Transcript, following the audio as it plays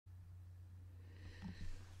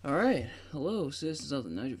Alright, hello, citizens of the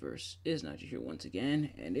Nigelverse. It's Nigel here once again,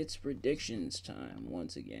 and it's predictions time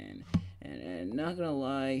once again. And not gonna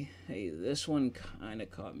lie, hey, this one kind of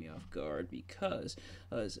caught me off guard because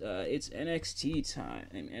it's NXT time,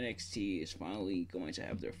 and NXT is finally going to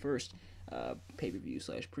have their first pay-per-view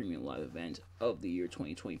slash premium live event of the year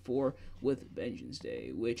 2024 with Vengeance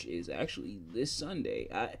Day, which is actually this Sunday.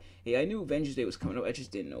 I knew Vengeance Day was coming up, I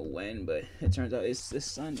just didn't know when, but it turns out it's this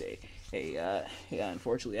Sunday. Yeah,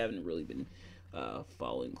 unfortunately, I haven't really been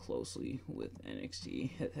following closely with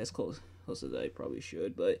NXT as close as I probably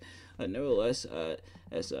should, but nevertheless,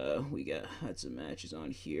 as we had some matches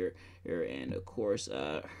on here, and of course,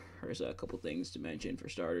 there's a couple things to mention. For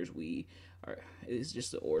starters, it's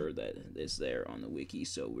just the order that is there on the wiki,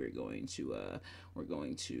 so we're going to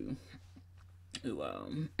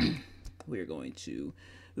we're going to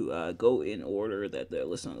go in order that they're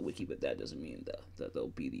listed on the wiki, but that doesn't mean that they'll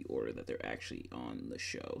be the order that they're actually on the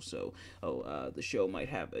show. So, the show might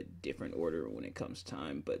have a different order when it comes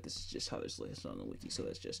time, but this is just how it's listed on the wiki. So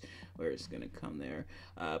that's just where it's gonna come there.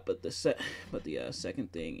 But the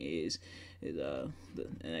second thing is the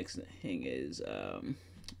next thing is.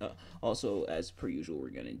 Also, as per usual, we're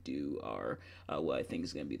gonna do our what I think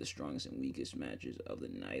is gonna be the strongest and weakest matches of the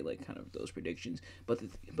night, like kind of those predictions. But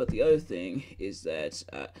the other thing is that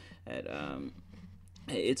at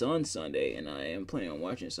it's on Sunday, and I am planning on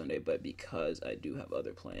watching it Sunday. But because I do have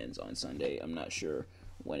other plans on Sunday, I'm not sure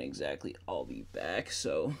when exactly I'll be back.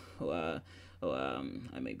 So,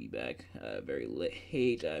 I may be back very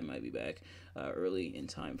late. I might be back early in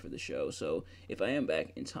time for the show. So if I am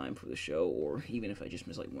back in time for the show, or even if I just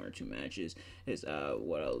miss like one or two matches, is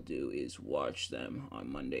what I'll do is watch them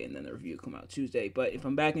on Monday, and then the review come out Tuesday. But if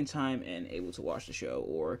I'm back in time and able to watch the show,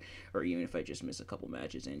 or even if I just miss a couple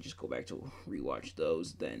matches and just go back to rewatch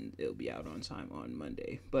those, then it'll be out on time on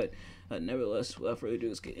Monday. But nevertheless, without further ado,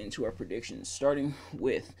 let's get into our predictions, starting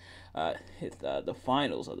with the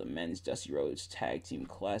finals of the Men's Dusty Rhodes Tag Team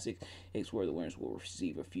Classic. It's where the winners will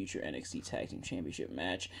receive a future NXT Tag Team Championship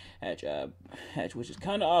match, which is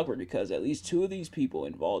kind of awkward because at least two of these people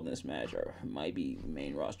involved in this match might be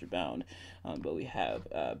main roster bound. But we have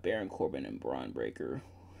Baron Corbin and Braun Breaker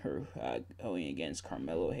going against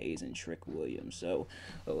Carmelo Hayes and Trick Williams. So,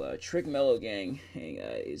 Trick Mello Gang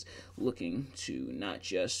is looking to not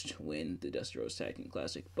just win the Dusty Rhodes Tag Team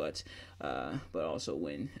Classic, but also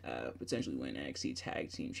potentially win NXT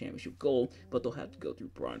Tag Team Championship Gold. But they'll have to go through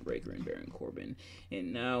Braun Breaker and Baron Corbin.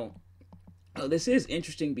 And now, this is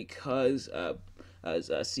interesting because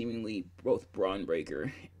as seemingly both Braun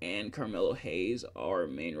Breaker and Carmelo Hayes are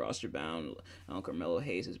main roster bound. Carmelo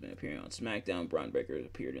Hayes has been appearing on SmackDown. Braun Breaker has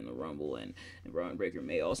appeared in the Rumble, and Braun Breaker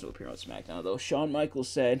may also appear on SmackDown. Although Shawn Michaels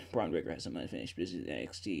said Braun Breaker has some unfinished business in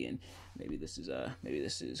NXT, and maybe this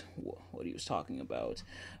is what he was talking about.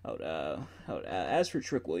 As for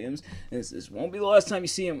Trick Williams, this won't be the last time you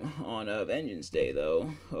see him on Vengeance Day,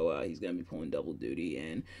 though. He's gonna be pulling double duty,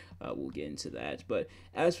 and we'll get into that. But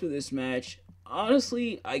as for this match,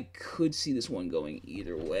 honestly, I could see this one going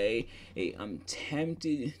either way. I'm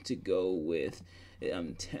tempted to go with.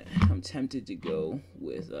 I'm tempted to go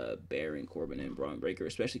with Baron Corbin and Braun Breaker,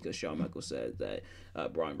 especially because Shawn Michaels said that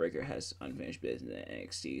Braun Breaker has unfinished business in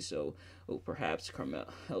NXT. So perhaps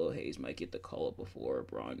Carmelo Hayes might get the call up before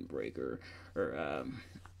Braun Breaker, or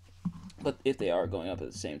but if they are going up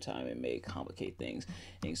at the same time, it may complicate things.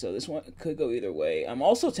 And so this one could go either way. I'm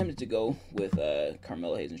also tempted to go with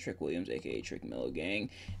Carmelo Hayes and Trick Williams, aka Trick Mello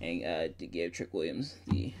Gang, and to give Trick Williams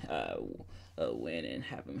the win and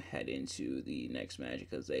have him head into the next match,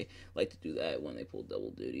 because they like to do that when they pull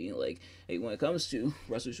double duty. Like, hey, when it comes to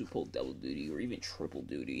wrestlers who pull double duty or even triple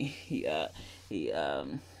duty,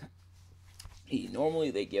 he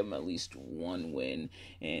normally they give them at least one win,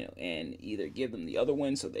 and either give them the other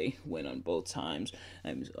win so they win on both times,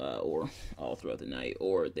 or all throughout the night,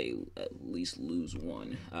 or they at least lose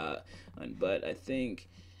one. But I think.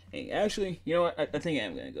 Hey, actually, you know what? I think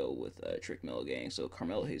I'm gonna go with Trick Mello Gang. So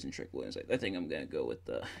Carmelo Hayes and Trick Williams. I think I'm gonna go with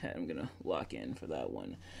I'm gonna lock in for that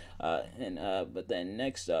one. But then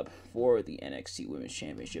next up for the NXT Women's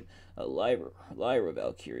Championship, Lyra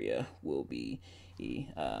Valkyria will be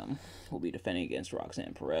defending against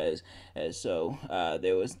Roxanne Perez. As so,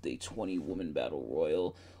 there was the 20-woman battle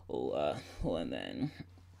royal, and then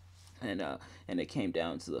and it came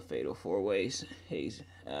down to the fatal four ways. Hayes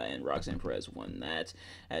and Roxanne Perez won that.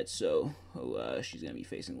 She's going to be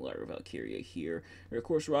facing Lyra Valkyria here. And of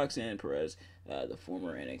course, Roxanne Perez, the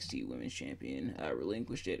former NXT Women's Champion,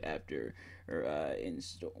 relinquished it after in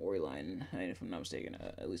storyline. If I'm not mistaken,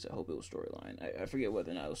 at least I hope it was storyline. I forget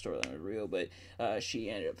whether or not it was storyline or real, but she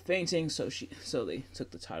ended up fainting, so they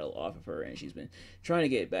took the title off of her, and she's been trying to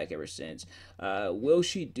get it back ever since. Will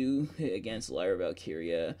she do it against Lyra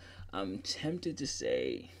Valkyria? I'm tempted to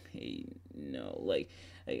say, hey, no.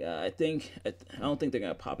 I don't think they're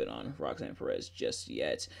gonna pop it on Roxanne Perez just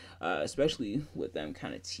yet, especially with them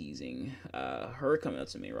kind of teasing her coming out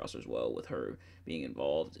to the main roster as well, with her being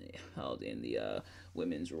involved in the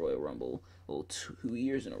Women's Royal Rumble 2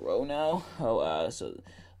 years in a row now.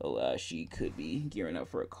 She could be gearing up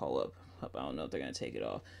for a call up. I don't know if they're gonna take it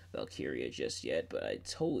off Valkyria just yet, but I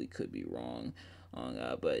totally could be wrong.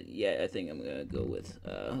 But yeah, I think I'm gonna go with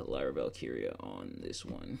Lyra Valkyria on this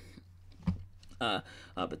one.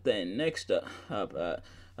 But then next up,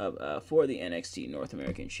 for the NXT North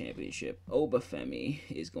American Championship, Obafemi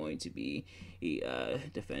is going to be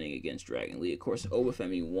defending against Dragon Lee. Of course,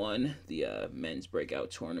 Obafemi won the men's breakout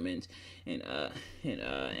tournament and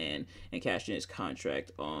cashed in his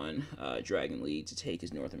contract on Dragon Lee to take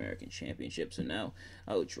his North American Championship. So now,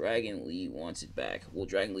 Dragon Lee wants it back. Will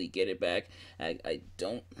Dragon Lee get it back? I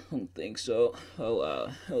don't think so.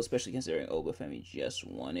 Especially considering Obafemi just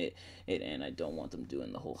won it, and I don't want them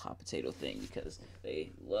doing the whole hot potato thing because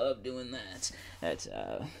they love doing that.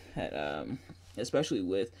 Especially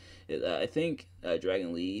with, I think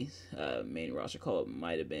Dragon Lee's main roster call-up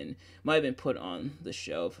might have been put on the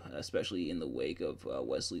shelf, especially in the wake of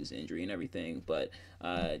Wesley's injury and everything. But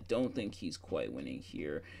I don't think he's quite winning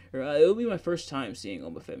here. It'll be my first time seeing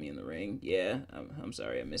Obafemi in the ring. Yeah, I'm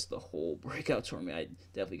sorry I missed the whole breakout tournament. I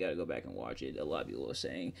definitely got to go back and watch it. A lot of people are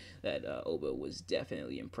saying that Oba was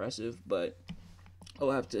definitely impressive, but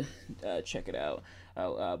I'll have to check it out.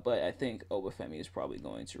 But I think Obafemi is probably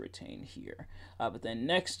going to retain here. But then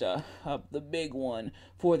next up, the big one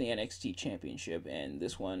for the NXT Championship. And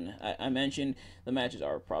this one, I mentioned the matches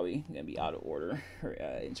are probably going to be out of order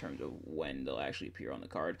in terms of when they'll actually appear on the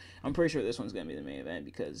card. I'm pretty sure this one's going to be the main event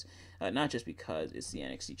because, not just because it's the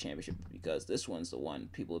NXT Championship, because this one's the one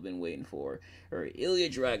people have been waiting for. Ilya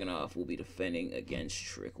Dragunov will be defending against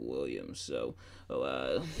Trick Williams.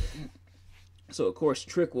 So, of course,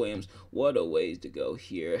 Trick Williams, what a ways to go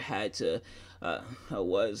here.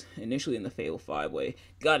 Was initially in the Fatal 5-Way,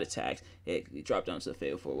 got attacked, he dropped down to the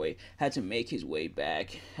Fatal 4-Way, had to make his way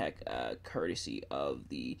back, courtesy of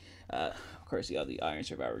the Iron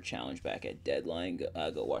Survivor Challenge back at Deadline.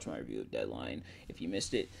 Go watch my review of Deadline if you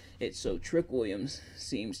missed it. So Trick Williams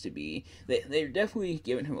seems to be, they're definitely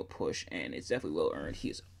giving him a push, and it's definitely well earned. He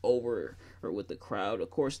is over with the crowd.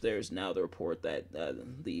 Of course, there's now the report that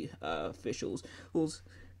the officials,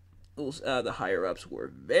 the higher ups, were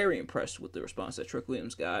very impressed with the response that Trick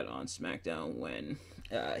Williams got on SmackDown when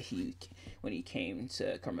he came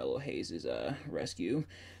to Carmelo Hayes' rescue.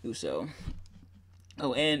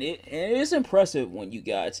 And it is impressive when you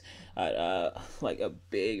got like a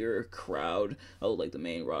bigger crowd, like the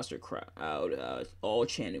main roster crowd, all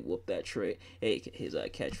chanting "Whoop that Trick!" His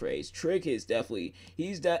catchphrase. Trick is definitely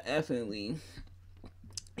he's definitely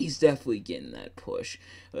getting that push,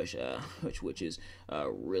 which is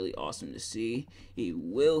really awesome to see.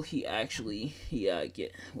 Will he actually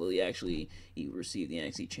receive the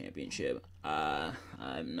NXT Championship?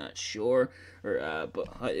 I'm not sure,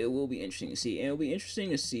 but it will be interesting to see. And it'll be interesting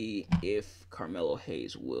to see if Carmelo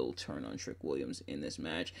Hayes will turn on Trick Williams in this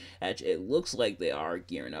match. Actually, it looks like they are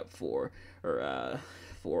gearing up for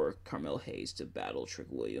Carmelo Hayes to battle Trick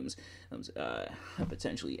Williams,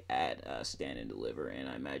 potentially at Stand and Deliver, and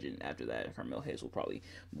I imagine after that Carmelo Hayes will probably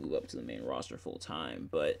move up to the main roster full time.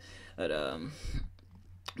 But it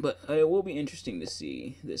will be interesting to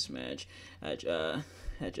see this match.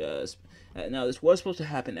 Now, this was supposed to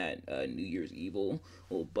happen at New Year's Evil,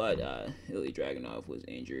 but Ilya Dragunov was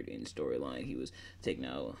injured in storyline. He was taken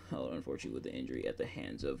out, unfortunately, with the injury at the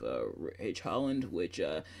hands of Ridge Holland, which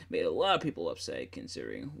made a lot of people upset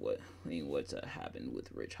considering what happened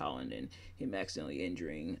with Ridge Holland and him accidentally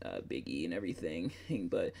injuring Big E and everything.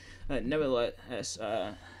 But nevertheless,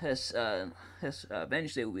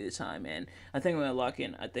 Vengeance Day will be the time, and I think I'm going to lock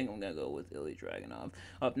in. I think I'm going to go with Ilya Dragunov.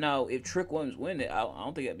 Now, if Trick Williams win it, I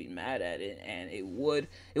don't think I'd be mad at it, and it would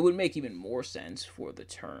make even more sense for the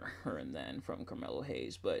turn then from Carmelo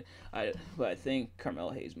Hayes. But I think Carmelo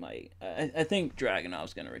Hayes might. I think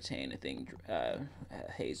Dragunov's going to retain. I think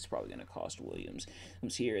Hayes is probably going to cost Williams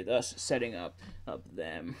here, thus setting up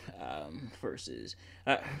them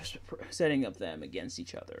against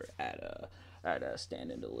each other at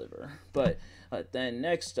Stand and Deliver. But then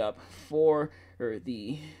next up for or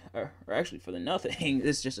actually for the nothing,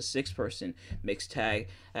 this is just a 6-person mixed tag.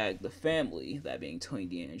 The family, that being Tony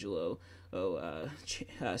D'Angelo,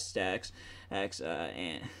 Stacks,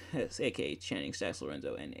 and aka Channing Stacks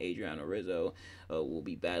Lorenzo, and Adriano Rizzo will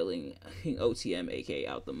be battling OTM, aka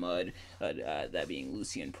Out the Mud, that being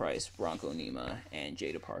Lucian Price, Bronco Nima, and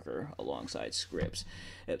Jada Parker alongside Scripps.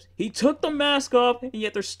 He took the mask off, and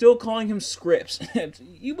yet they're still calling him Scripps.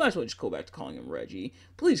 You might as well just go back to calling him Reggie.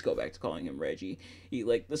 Please go back to calling him Reggie.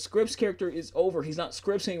 The Scripps character is over. He's not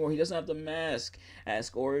Scripps anymore. He doesn't have the mask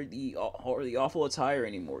or the awful attire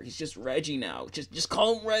anymore. He's just Reggie now. Just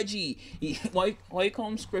call him Reggie. Why you call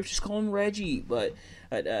him Scripps? Just call him Reggie. But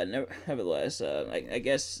nevertheless, I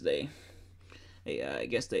guess they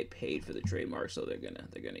paid for the trademark, so they're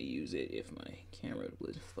gonna use it. If my camera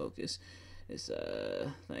would focus,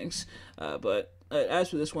 thanks. But as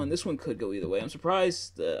for this one could go either way. I'm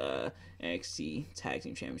surprised the NXT Tag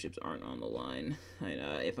Team Championships aren't on the line.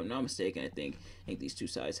 And if I'm not mistaken, I think these two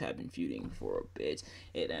sides have been feuding for a bit.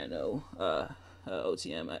 And I know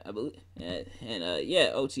OTM, I believe, and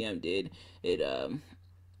OTM did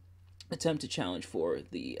attempt to challenge for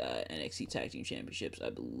the NXT Tag Team Championships. I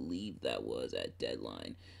believe that was at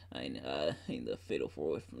Deadline in the Fatal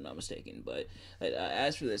 4, if I'm not mistaken. But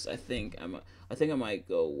as for this, I think I might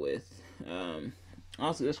go with.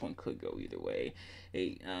 Honestly, this one could go either way.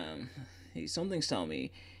 Something's telling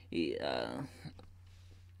me.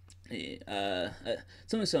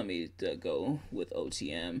 Something's telling me to go with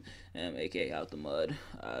OTM, aka Out the Mud,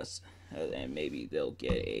 and maybe they'll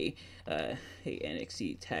get a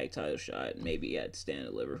NXT tag title shot, maybe at Stand and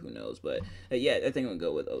Deliver, who knows. But yeah, I think I'll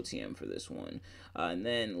go with OTM for this one. And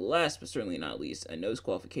then last but certainly not least, a no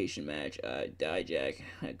disqualification match, Dijak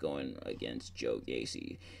going against Joe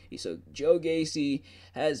Gacy. So Joe Gacy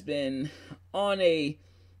has been on a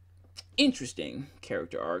interesting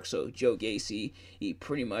character arc. So Joe Gacy, he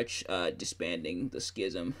pretty much disbanding the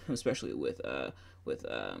Schism, especially with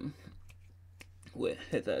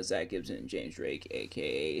Zach Gibson and James Drake,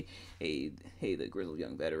 aka the Grizzled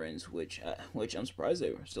Young Veterans, which I'm surprised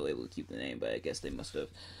they were still able to keep the name, but I guess they must have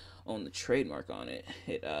owned the trademark on it.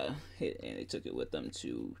 And they took it with them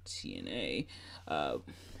to TNA.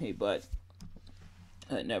 But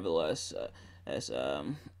nevertheless,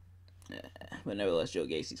 Joe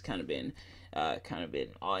Gacy's kind of been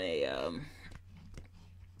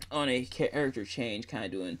on a character change, kind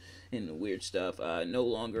of doing weird stuff. No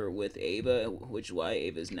longer with Ava, which is why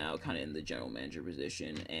Ava is now kind of in the general manager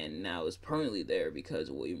position, and now is permanently there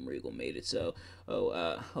because William Regal made it so.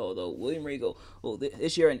 Although William Regal,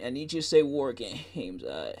 this year I need you to say War Games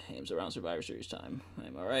around Survivor Series time.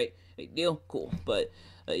 Am I right? Hey, deal? Cool. But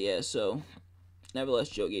yeah, so nevertheless,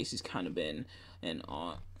 Joe Gacy's kind of been been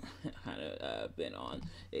on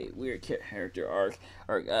a weird character arc.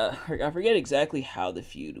 I forget exactly how the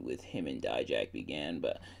feud with him and Dijak began,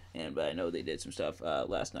 but I know they did some stuff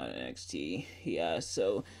last night on NXT. Yeah,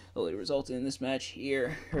 so it resulted in this match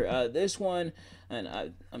here. This one, and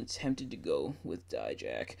I'm tempted to go with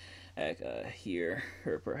Dijak here,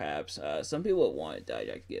 or perhaps some people wanted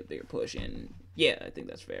Dijak to get a bigger push, and yeah, I think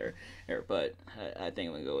that's fair. But I think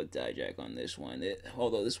I'm gonna go with Dijak on this one.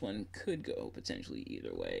 Although this one could go potentially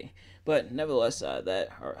either way, but nevertheless, that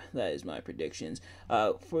is my predictions.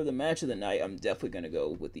 For the match of the night, I'm definitely gonna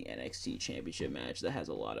go with the NXT Championship match. That has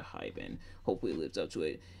a lot of hype and hopefully lives up to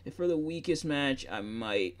it. And for the weakest match,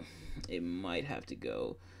 it might have to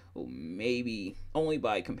go. Well, maybe only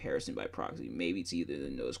by comparison, by proxy. Maybe it's either the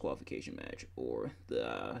no disqualification match or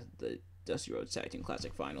the Dusty Rhodes Tag Team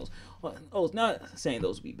Classic Finals. Well, it's not saying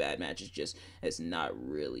those would be bad matches, just it's not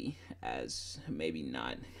really maybe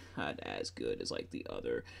not as good as like the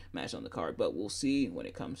other match on the card. But we'll see when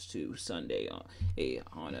it comes to Sunday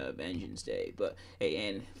on a Vengeance Day. But hey,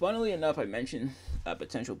 and funnily enough, I mentioned a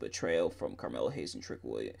potential betrayal from Carmelo Hayes and Trick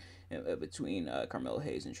Williams. Between Carmelo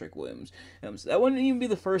Hayes and Trick Williams. So that wouldn't even be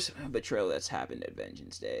the first betrayal that's happened at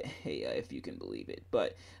Vengeance Day, if you can believe it.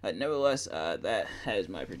 But nevertheless, that has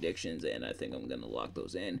my predictions, and I think I'm going to lock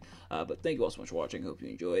those in. But thank you all so much for watching. Hope you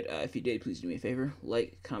enjoyed. If you did, please do me a favor.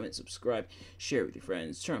 Like, comment, subscribe, share with your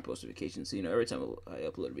friends, turn on post notifications so you know every time I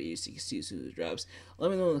upload a video so you can see as soon as it drops.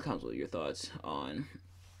 Let me know in the comments what your thoughts on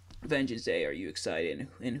Vengeance Day. Are you excited?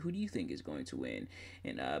 And who do you think is going to win?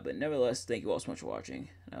 And but nevertheless, thank you all so much for watching,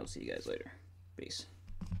 and I will see you guys later. Peace.